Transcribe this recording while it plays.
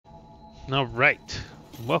Alright.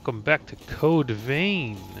 Welcome back to Code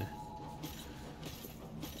Vein.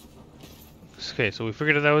 Okay, so we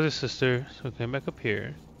figured out that was his sister, so we came back up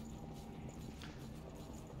here.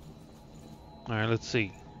 Alright, let's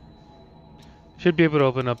see. Should be able to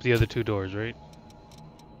open up the other two doors, right?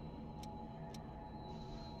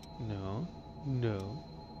 No. No.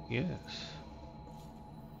 Yes.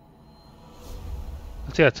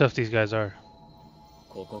 Let's see how tough these guys are.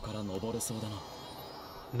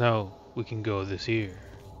 No, we can go this here.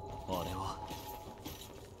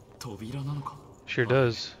 Sure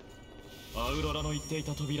does.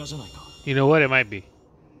 You know what? It might be.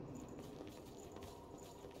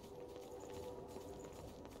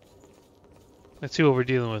 Let's see what we're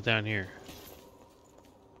dealing with down here.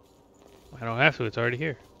 I don't have to, it's already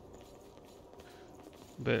here.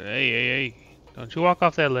 But hey, don't you walk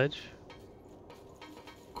off that ledge.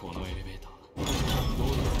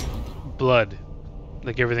 Blood,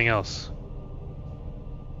 like everything else.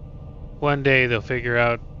 One day they'll figure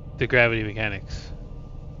out the gravity mechanics.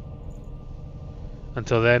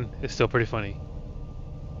 Until then, it's still pretty funny.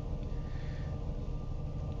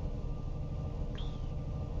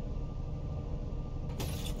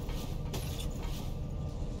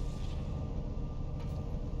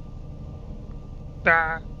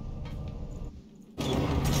 Ah.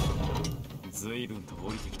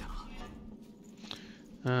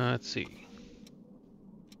 Let's see.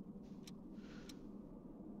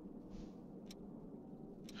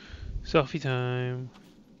 Selfie time.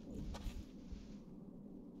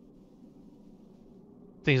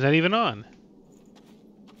 Thing's not even on.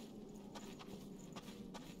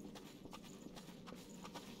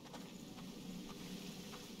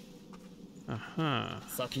 Uh-huh.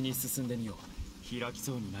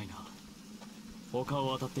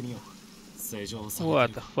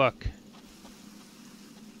 What the fuck?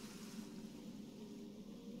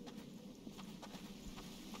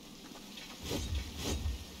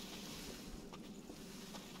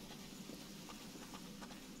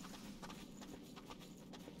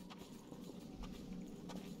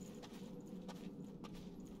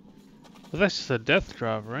 Well, that's just a death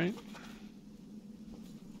drop, right?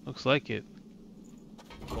 Looks like it.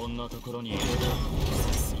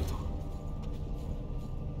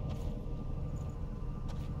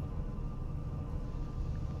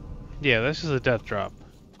 Yeah, that's just a death drop.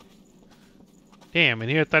 Damn, in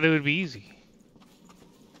here I thought it would be easy.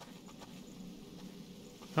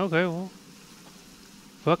 Okay, well.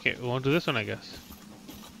 Fuck it, we won't do this one, I guess.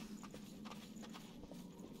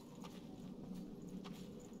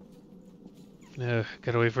 Ugh,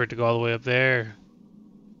 gotta wait for it to go all the way up there.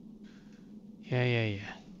 Yeah.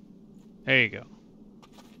 There you go.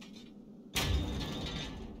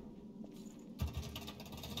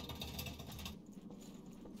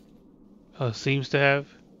 Oh, seems to have.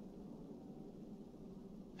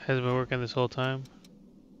 Hasn't been working this whole time.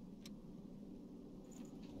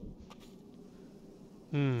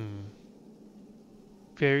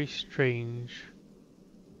 Very strange.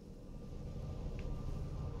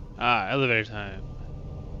 Ah, elevator time.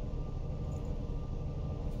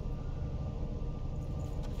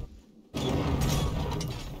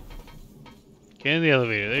 Get in the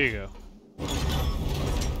elevator, there you go.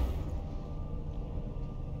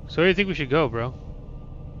 So where do you think we should go, bro?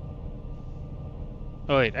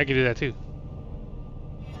 Oh wait, I can do that too.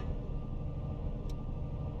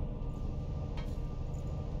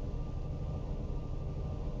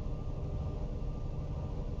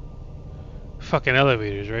 Fucking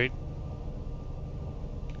elevators, right?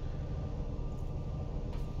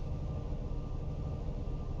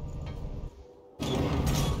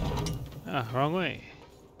 Ah, wrong way.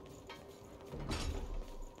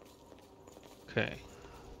 Okay.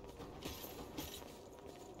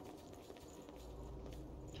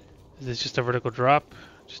 Is this just a vertical drop?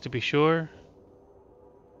 Just to be sure?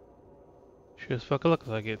 Sure as fuck it looks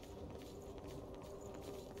like it.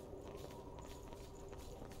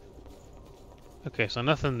 Okay, so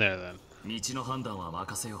nothing there then.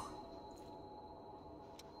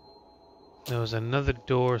 There was another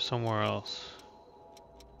door somewhere else.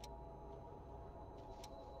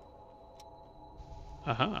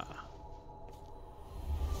 Aha.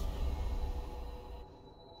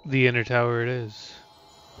 The inner tower it is.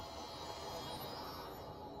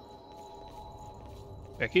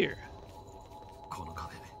 Back here.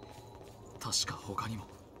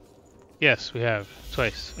 Yes, we have.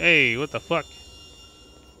 Twice. Hey, what the fuck?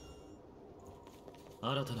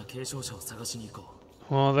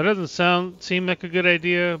 Well, that doesn't seem like a good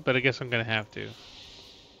idea, but I guess I'm gonna have to.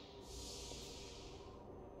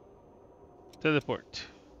 Teleport.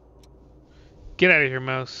 Get out of here,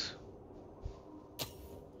 mouse.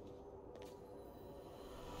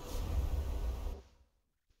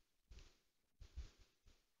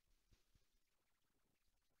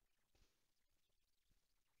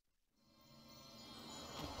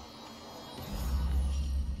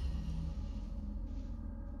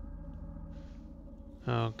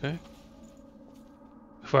 Okay.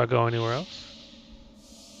 Before I go anywhere else.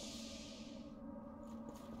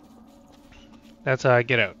 That's how I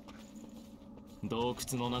get out.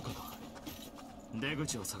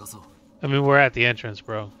 I mean, we're at the entrance,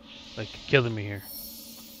 bro. Like, killing me here.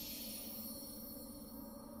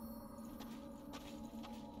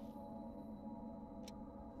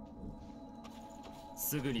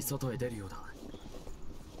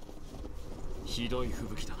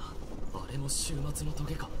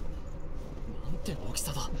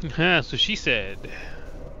 So she said.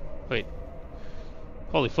 Wait.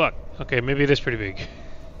 Holy fuck. Okay, maybe it is pretty big.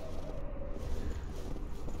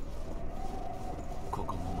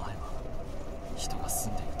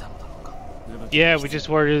 Yeah, we just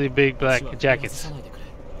wore really big black jackets.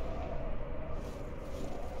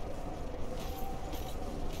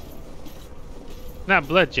 Not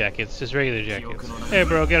blood jackets, just regular jackets. Hey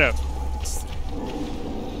bro, get up.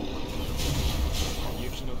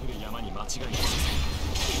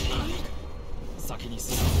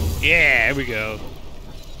 Yeah, here we go.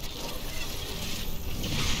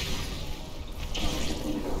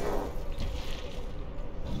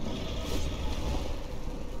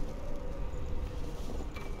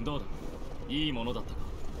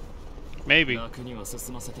 Maybe. Of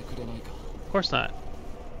course not.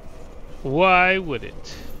 Why would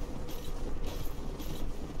it?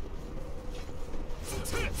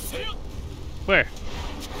 Where?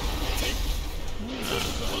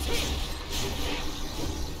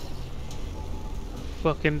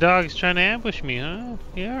 Fucking dog's trying to ambush me, huh?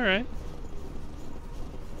 Yeah, alright.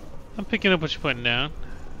 I'm picking up what you're putting down.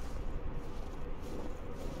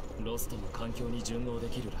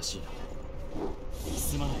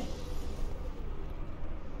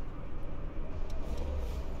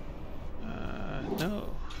 No.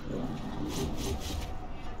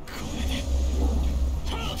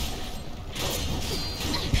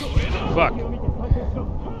 Fuck.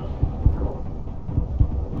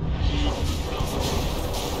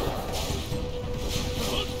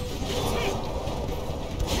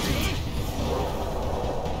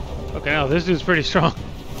 Okay, now this dude's pretty strong.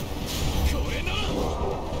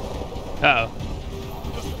 Uh-oh.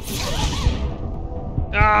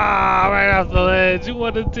 Ah, right off the ledge.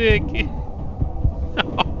 What a dick.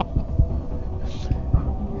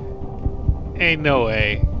 Ain't no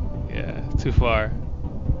way. Yeah, too far.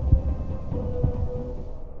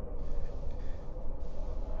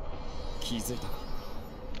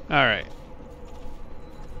 Alright.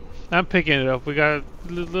 I'm picking it up. We got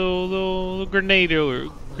little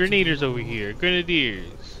grenadiers over here.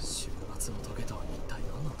 Grenadiers.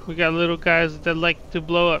 We got little guys that like to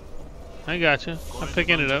blow up. I gotcha. I'm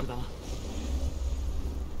picking it up.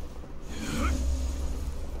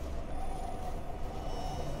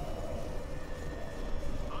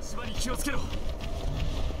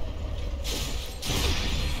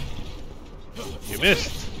 You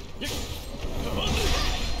missed.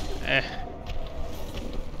 Eh.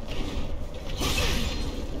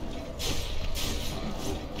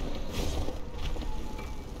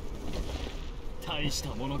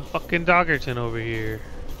 Fucking Doggerton over here.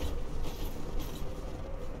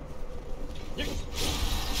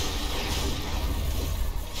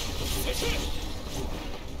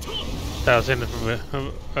 I was hitting it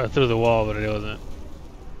from through the wall, but it wasn't.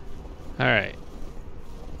 Alright.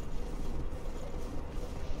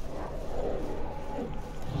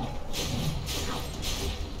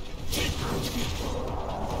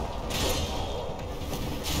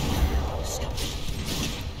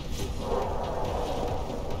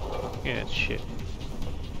 Yeah, shit.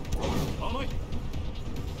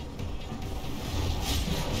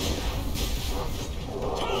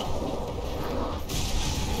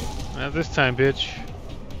 Not this time, bitch.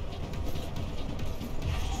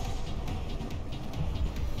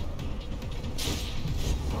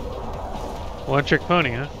 One trick pony,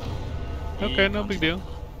 huh? Okay, no big deal.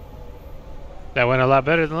 That went a lot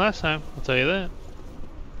better than last time, I'll tell you that.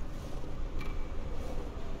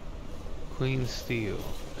 Queen Steel.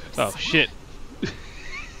 Oh, shit.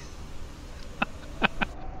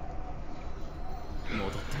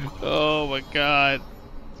 Oh my god.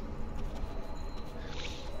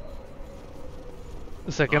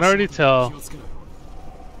 So I can already tell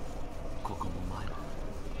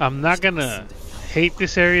I'm not gonna hate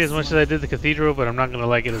this area as much as I did the cathedral, but I'm not gonna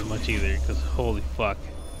like it as much either, because holy fuck.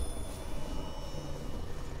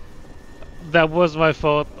 That was my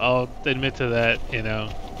fault, I'll admit to that, you know.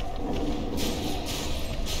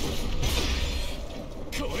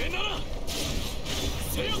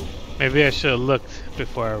 Maybe I should have looked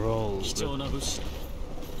before I rolled.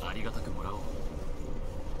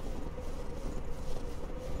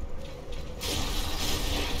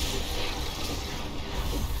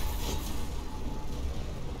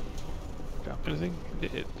 I think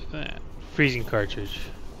it that freezing cartridge.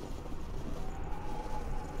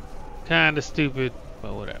 Kinda stupid,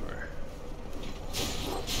 but whatever.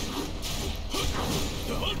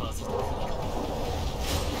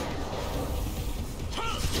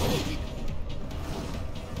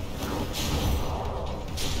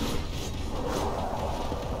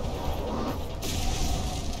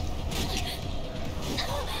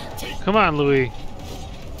 Come on, Louis.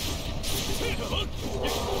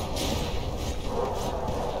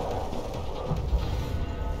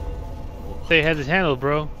 They had this handled,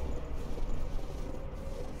 bro.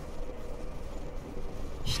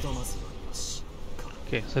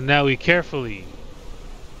 Okay, so now we carefully,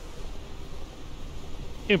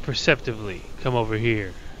 imperceptibly come over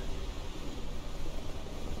here.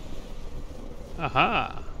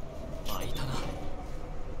 Aha!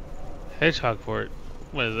 Hedgehog fort.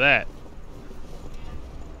 What is that?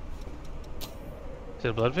 Is it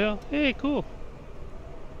a blood veil? Hey, cool.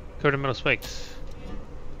 Covered in metal spikes.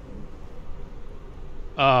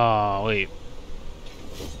 Oh, wait.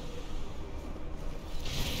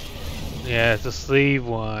 Yeah, it's a sleeve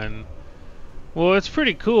one. Well, it's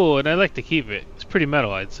pretty cool, and I like to keep it. It's pretty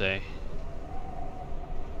metal, I'd say.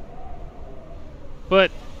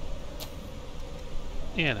 But,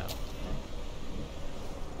 you know.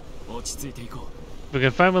 If we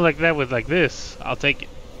can find one like that with like this, I'll take it.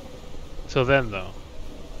 Till then, though.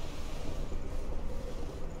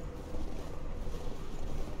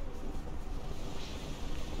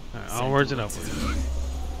 Alright, onwards and upwards.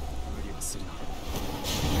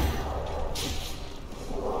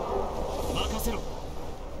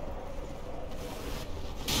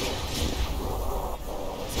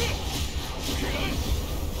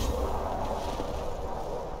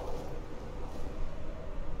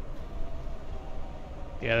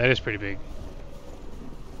 Yeah, that is pretty big.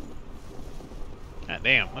 God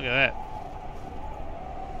damn, look at that.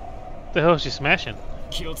 What the hell is she smashing?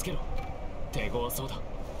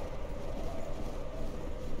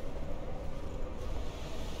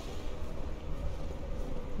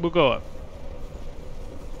 We'll go up.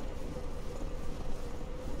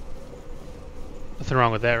 Nothing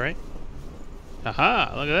wrong with that, right?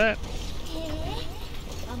 Aha, look at that.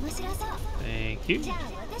 Thank you.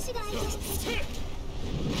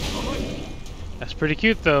 That's pretty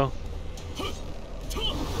cute, though.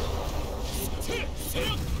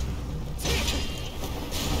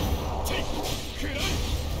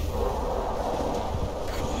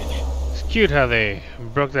 It's cute how they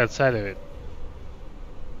broke that side of it.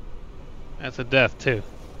 That's a death, too.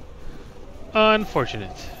 Unfortunate.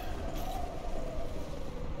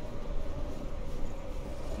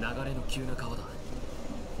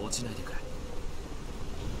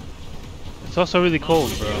 It's also really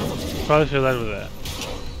cold, bro. Probably should have led with that.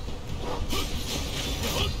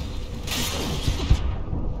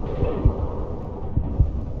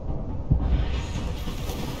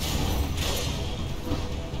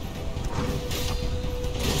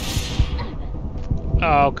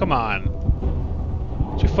 Oh, come on.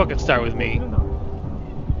 Don't you fucking start with me.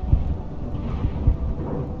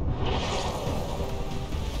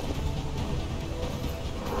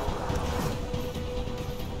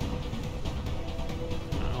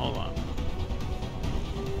 Hold on.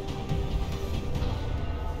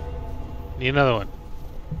 Need another one.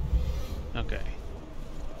 Okay.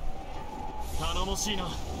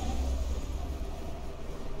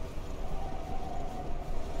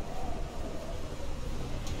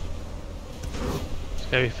 It's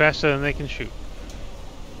gotta be faster than they can shoot.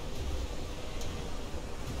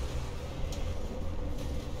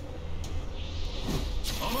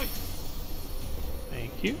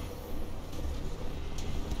 Thank you.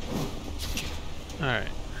 Alright.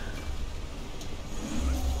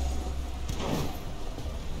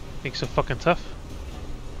 Think so fucking tough?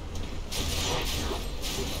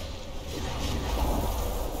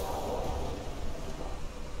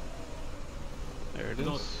 There it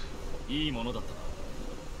is.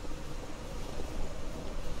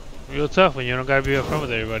 Real tough when you don't gotta be up front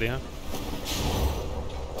with everybody, huh?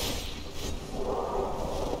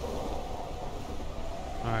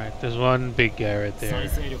 Alright, there's one big guy right there.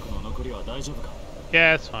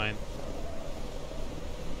 Yeah, it's fine.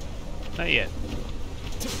 Not yet.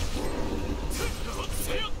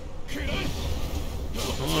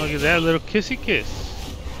 Oh, look at that little kissy kiss.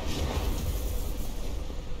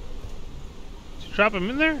 Did you drop him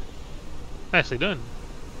in there? Nicely done.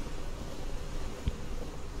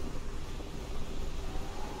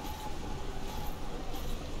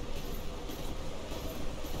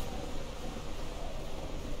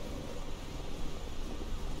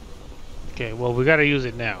 Okay, well, we gotta use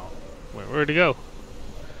it now. Where'd it go?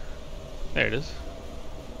 There it is.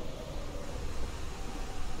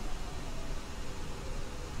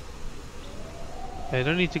 I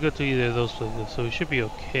don't need to go to either of those places, so we should be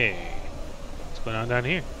okay. What's going on down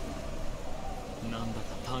here?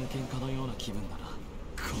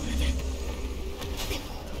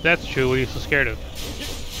 That's true, what are you so scared of?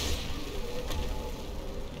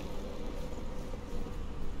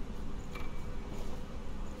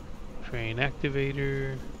 Train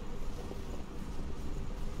activator.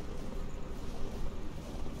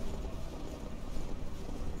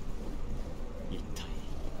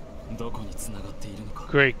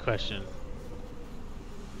 Great question.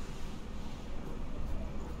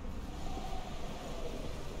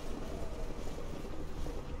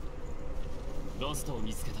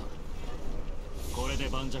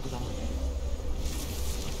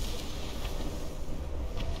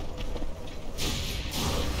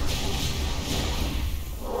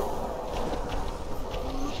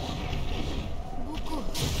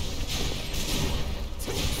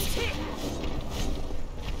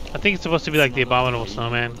 I think it's supposed to be like the Abominable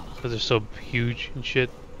Snowman, because they're so huge and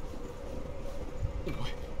shit.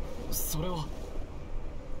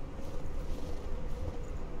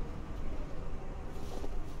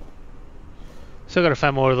 Still gotta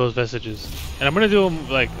find more of those vestiges. And I'm gonna do them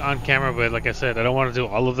like on camera, but like I said, I don't want to do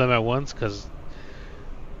all of them at once, because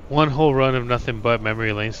one whole run of nothing but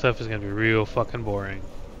memory lane stuff is gonna be real fucking boring.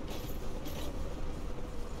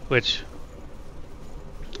 Which,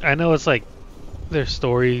 I know it's like their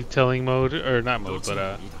storytelling mode, or not mode,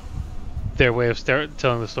 but their way of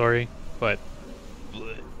telling the story, but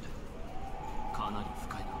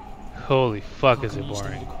holy fuck is it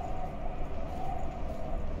boring.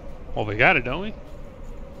 Well, we got it, don't we?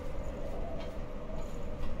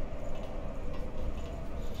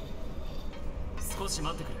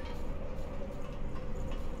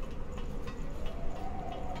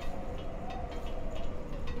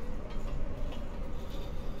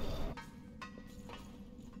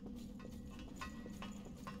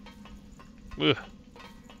 Ugh.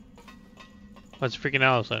 What's freaking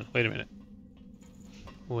Alice on? Wait a minute.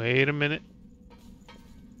 Wait a minute.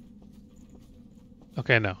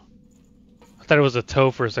 Okay, no. I thought it was a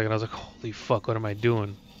toe for a second. I was like, holy fuck, what am I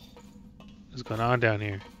doing? What's going on down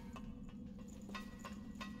here?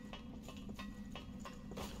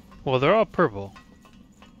 Well, they're all purple.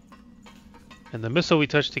 And the missile we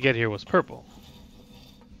touched to get here was purple.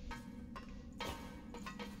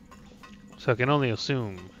 So I can only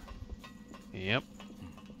assume. Yep.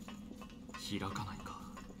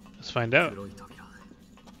 Let's find out.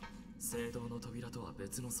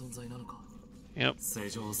 Yep.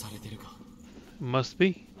 Must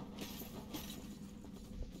be.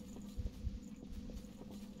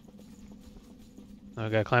 Now I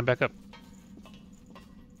gotta climb back up.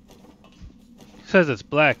 It says it's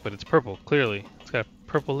black, but it's purple, clearly. It's got a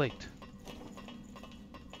purple light.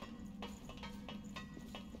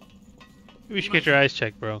 Maybe you should get your eyes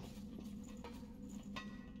checked, bro.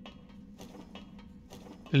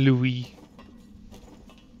 Louis.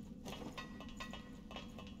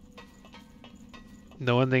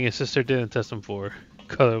 The one thing his sister didn't test him for,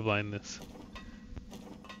 color blindness.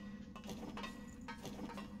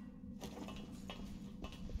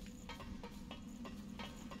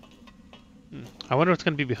 I wonder what's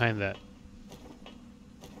gonna be behind that.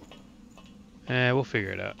 We'll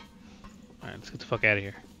figure it out. Alright, let's get the fuck out of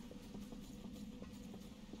here.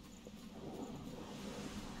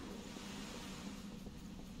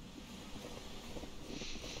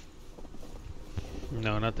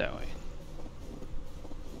 No, not that way.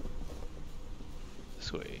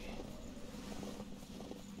 This way.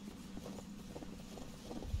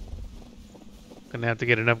 Gonna have to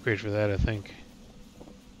get an upgrade for that, I think.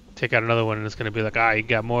 Take out another one and it's gonna be like, ah, you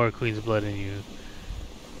got more Queen's blood in you.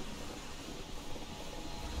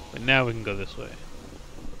 But now we can go this way.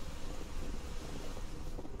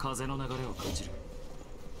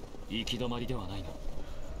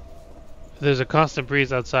 There's a constant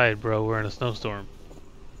breeze outside, bro. We're in a snowstorm.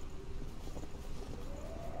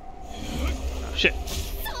 Oh, shit.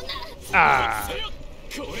 Ah!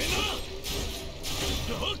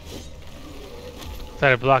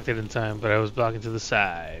 Thought I blocked it in time, but I was blocking to the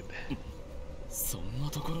side.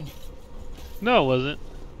 No, it wasn't.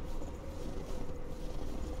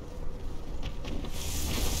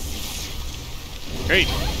 Great.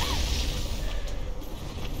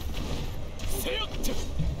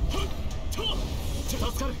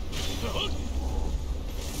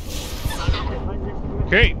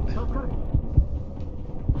 Great.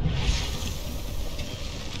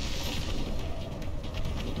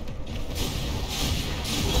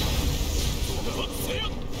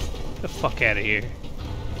 The fuck out of here.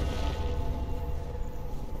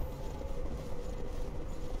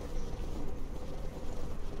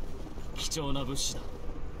 I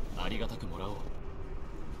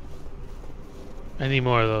need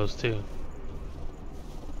more of those too.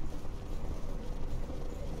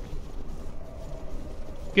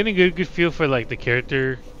 Getting a good feel for like the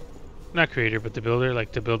character, not creator, but the builder,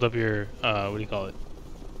 like to build up your what do you call it?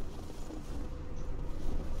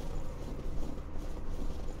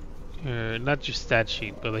 Not your stat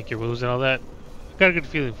sheet, but like your moves and all that. I got a good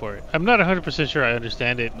feeling for it. I'm not 100% sure I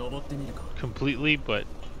understand it completely, but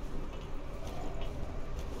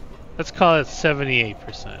let's call it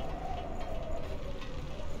 78%.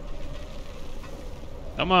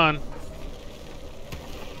 Come on.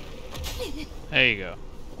 There you go.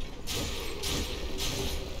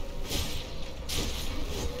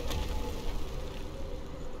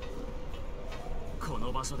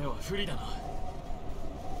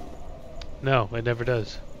 No, it never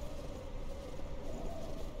does.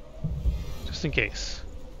 Just in case.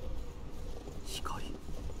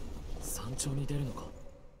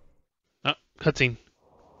 Oh, cutscene.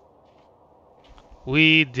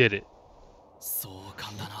 We did it.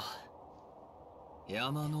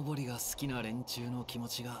 山登りが好きな連中の気持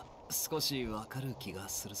ちが少しわかる気が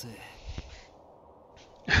するぜ。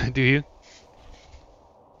Do you?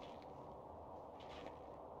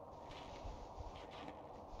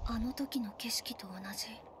 あの時の景色と同じ。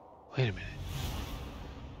Wait a minute.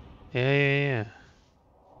 Yeah.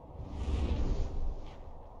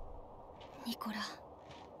 ニコラ、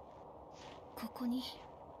ここに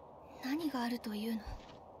何があるというの？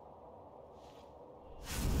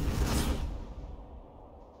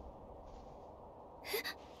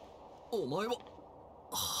お前は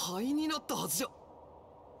灰になったはずじゃ。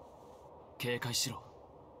警戒しろ。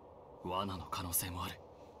罠の可能性もある。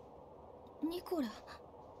ニコラ、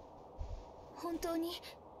本当に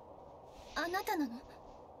あなたなの？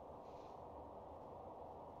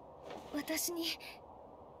私に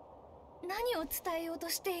何を伝えようと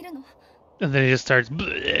しているの？ And then he just starts.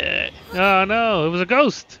 Oh no! It was a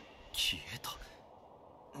ghost. 消えた。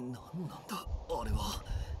何なんだあれは。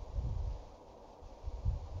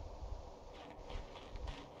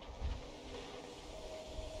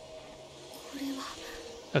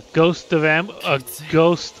A ghost of a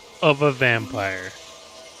ghost of a vampire.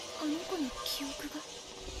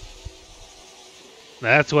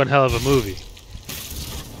 That's one hell of a movie.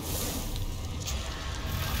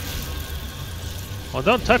 Well,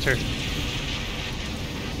 don't touch her.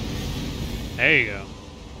 There you go.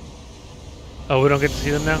 Oh, we don't get to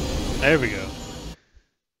see them now? There we go.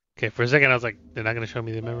 Okay, for a second I was like, they're not going to show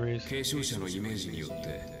me the memories.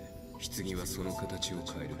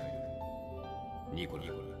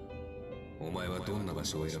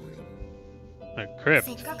 A crypt.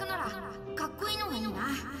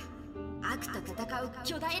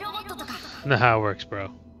 Not how it works,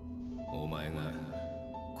 bro.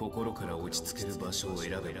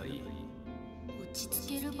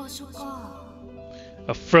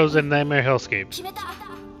 A frozen nightmare hellscape.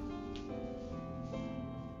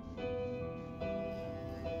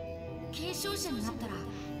 継承者になったら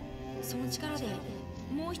その力で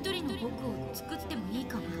もう一人の僕を作ってもいい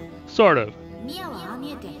かな。Sort of. ミアはああ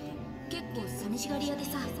見えて結構寂しがり屋で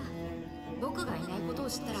さ、僕がいないことを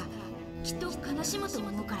知ったらきっと悲しむと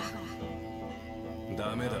思うから。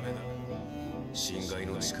ダメだ。侵害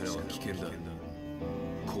の力は危険だ。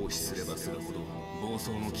行使すればするほど暴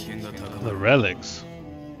走の危険が高まる。 The relics.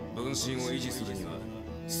 分身を維持するには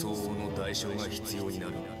相応の代償が必要にな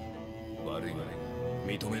る。悪いが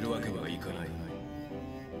認めるわけにはいかない。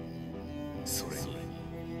それに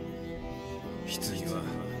棺は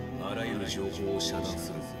あらゆる情報を遮断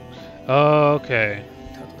する。Okay.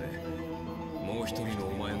 たとえもう一人の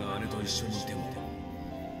お前が姉と一緒にいても、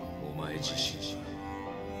お前自身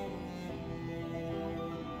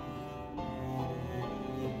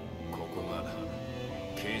ここが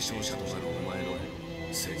継承者となるお前の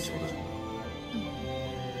戦場だ。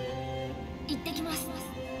行ってきます。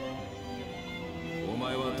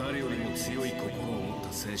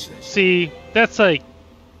 See, that's like,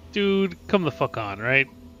 dude, come the fuck on, right?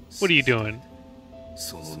 What are you doing?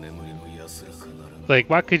 Like,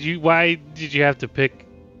 why did you have to pick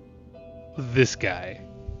this guy?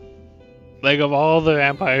 Like, of all the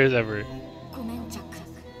vampires ever.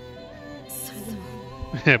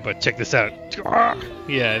 But check this out.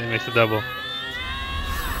 Yeah, it makes a double.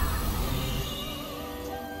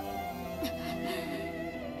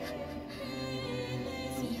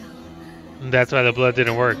 That's why the blood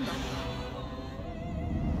didn't work.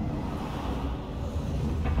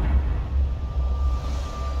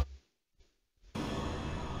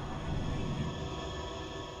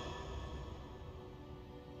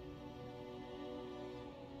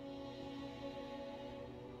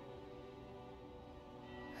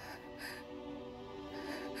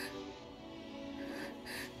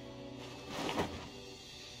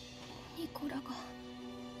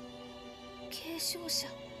 勝者。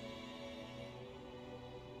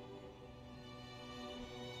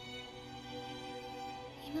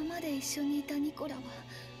今まで一緒にいたニコラは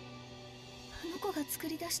あの子が作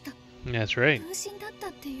り出した That's right. 分身だった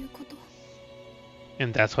っていうこと。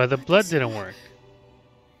 And that's why the blood didn't work.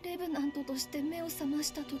 レブナントとして目を覚ま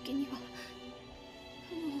した時にはもう。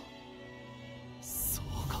そう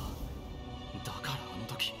か。だからあの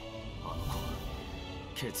時あの子は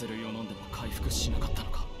血類を飲んでも回復しなかったの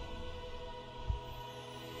か。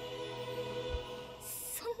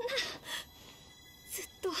そんな、ずっ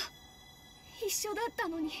と一緒だった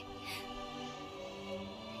のに。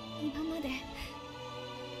今まで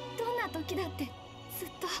どんな時だってずっ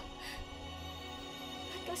と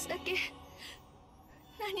私だけ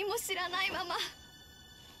何も知らないまま、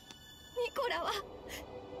ニコラは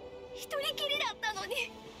一人きりだったの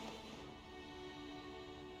に。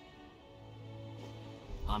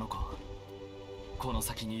あの子はこの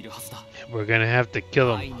先にいるはずだ。 We're gonna have to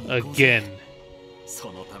kill him again.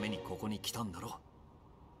 そのためにここに来たんだろ。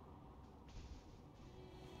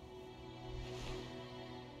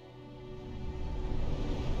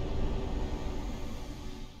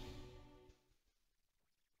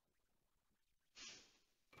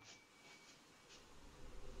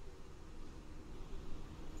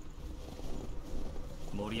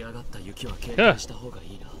盛り上がった雪は警戒した方が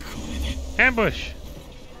いいな。 Ambush!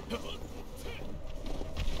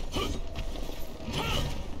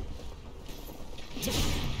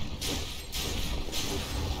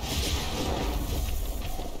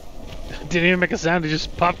 Didn't even make a sound, it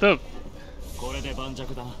just popped up. これで盤石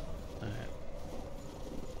だな。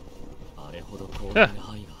あれほど広大な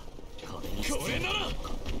範囲が壁に包まれているの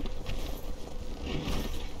か。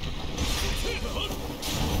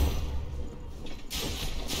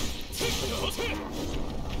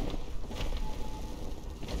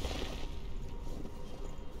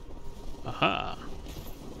Aha.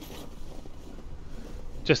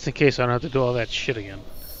 Just in case I don't have to do all that shit again.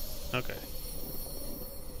 Okay.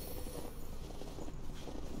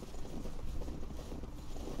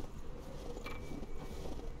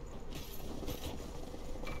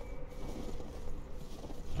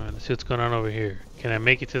 Alright, let's see what's going on over here. Can I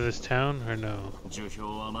make it to this town or no? 樹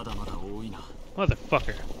氷はまだまだ多いな。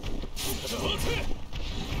 Motherfucker.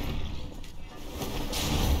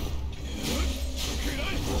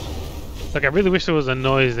 Like, I really wish there was a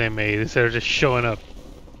noise they made instead of just showing up.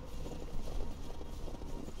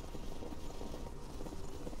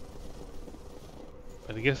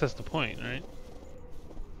 But I guess that's the point, right?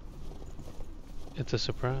 It's a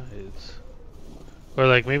surprise. Or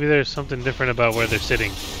like, maybe there's something different about where they're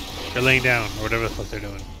sitting. Or laying down, or whatever the fuck they're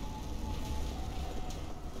doing.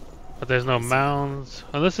 But there's no mounds.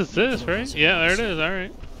 Unless it's this, right? Yeah, there it is,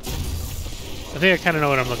 alright. I think I kind of know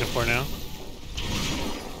what I'm looking for now.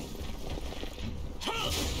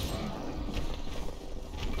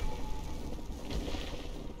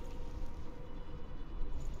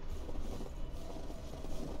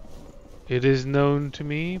 It is known to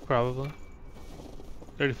me, probably.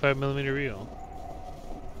 35mm reel.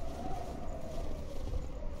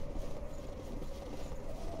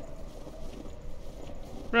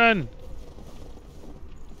 Run!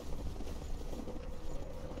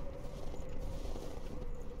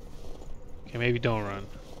 Okay, maybe don't run.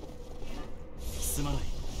 すまない。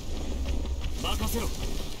任せろ。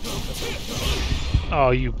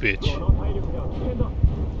 Oh, you bitch.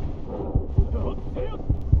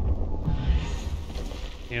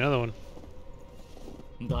 Another one.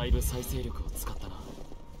 だいぶ再生力を使ったな。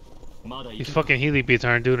まだい These けるか。 fucking Healy beats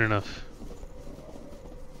aren't doing enough.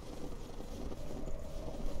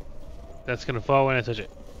 That's gonna fall when I touch it.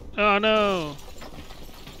 Oh no!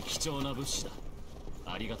 貴重な物資だ。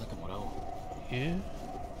ありがたくもらおう。 Yeah?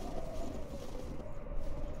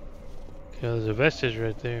 Okay, there's a vestige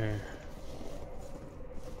right there.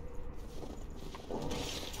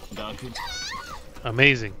 楽。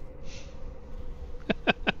 Amazing.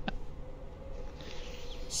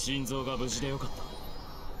 心臓が無事でよかっ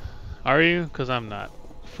た。 Are you? Cause I'm not.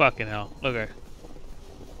 Fucking hell. Look at her.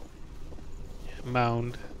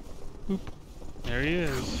 Mound. Oop. There he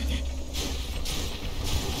is.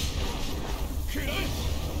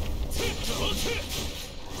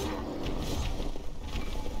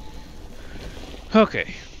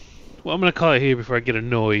 Okay. Well, I'm gonna call it here before I get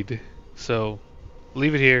annoyed. So,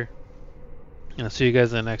 leave it here. And I'll see you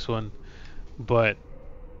guys in the next one. But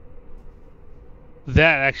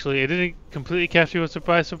that actually, it didn't completely catch me with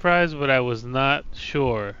surprise, but I was not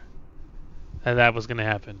sure that that was gonna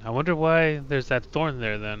happen. I wonder why there's that thorn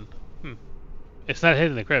there then. It's not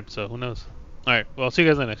hidden in the crypt, so who knows. Alright, well, I'll see you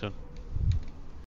guys in the next one.